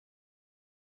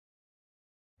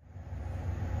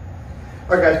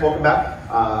All right, guys, welcome back.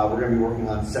 We're going to be working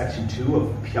on section 2 of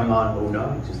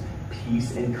Pyung, which is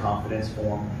peace and confidence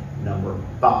form number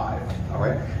 5. All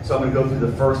right, so I'm going to go through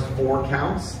the first 4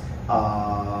 counts,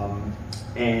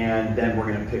 and then we're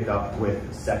going to pick up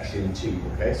with section 2.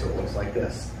 Okay, so it looks like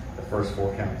this: the first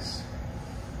 4 counts.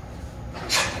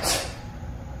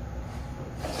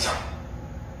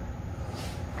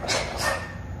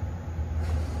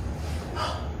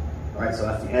 All right, so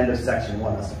that's the end of section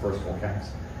 1. That's the first 4 counts.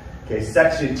 Okay,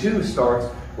 section 2 starts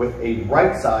with a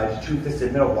right side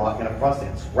 2-fisted middle block and a front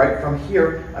stance. Right from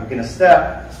here, I'm going to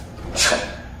step. So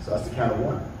that's the count of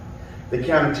 1. The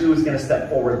count of 2 is going to step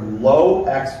forward, low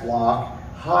X block,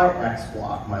 high X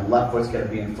block. My left foot's going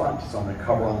to be in front, so I'm going to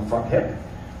cover on the front hip.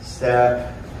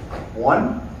 Step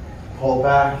 1, pull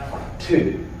back,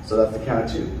 2. So that's the count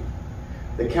of 2.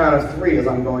 The count of 3 is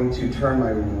I'm going to turn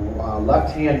my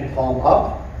left hand palm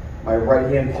up, my right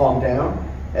hand palm down.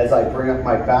 As I bring up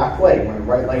my back leg, my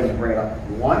right leg, I'm going to bring it up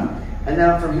 1. And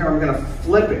then from here, I'm going to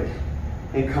flip it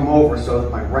and come over so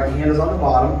that my right hand is on the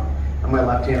bottom and my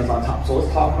left hand is on top. So let's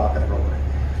talk about that real quick.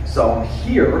 So I'm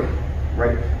here,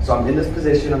 right? So I'm in this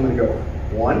position. I'm going to go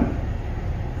 1,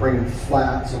 bring it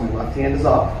flat so my left hand is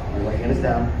up, my right hand is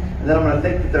down. And then I'm going to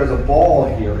think that there's a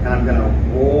ball here, and I'm going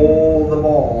to roll the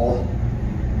ball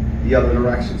the other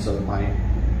direction so that my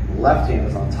left hand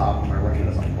is on top and my right hand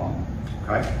is on the bottom.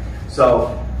 Okay?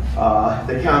 So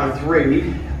the count of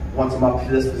 3, once I'm up to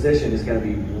this position, is going to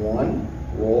be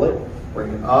 1, roll it,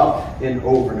 bring it up and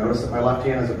over. Notice that my left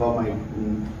hand is above my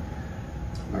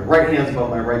right hand is above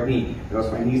my right knee.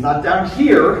 Notice my knee's not down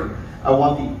here. I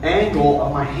want the angle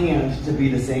of my hand to be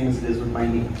the same as it is with my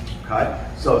knee. Okay?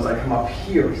 So as I come up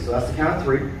here, so that's the count of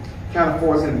 3. Count of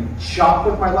 4 is going to be chop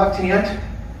with my left hand,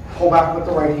 pull back with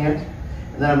the right hand,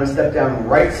 and then I'm going to step down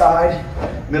right side,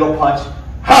 middle punch,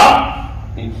 ha!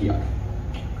 And key up.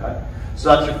 Okay? So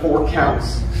that's your 4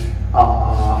 counts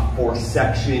for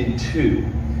section 2.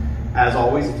 As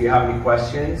always, if you have any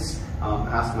questions,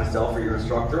 ask myself or your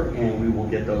instructor, and we will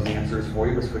get those answers for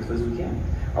you as quickly as we can.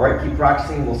 All right, keep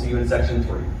practicing. We'll see you in section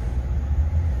 3.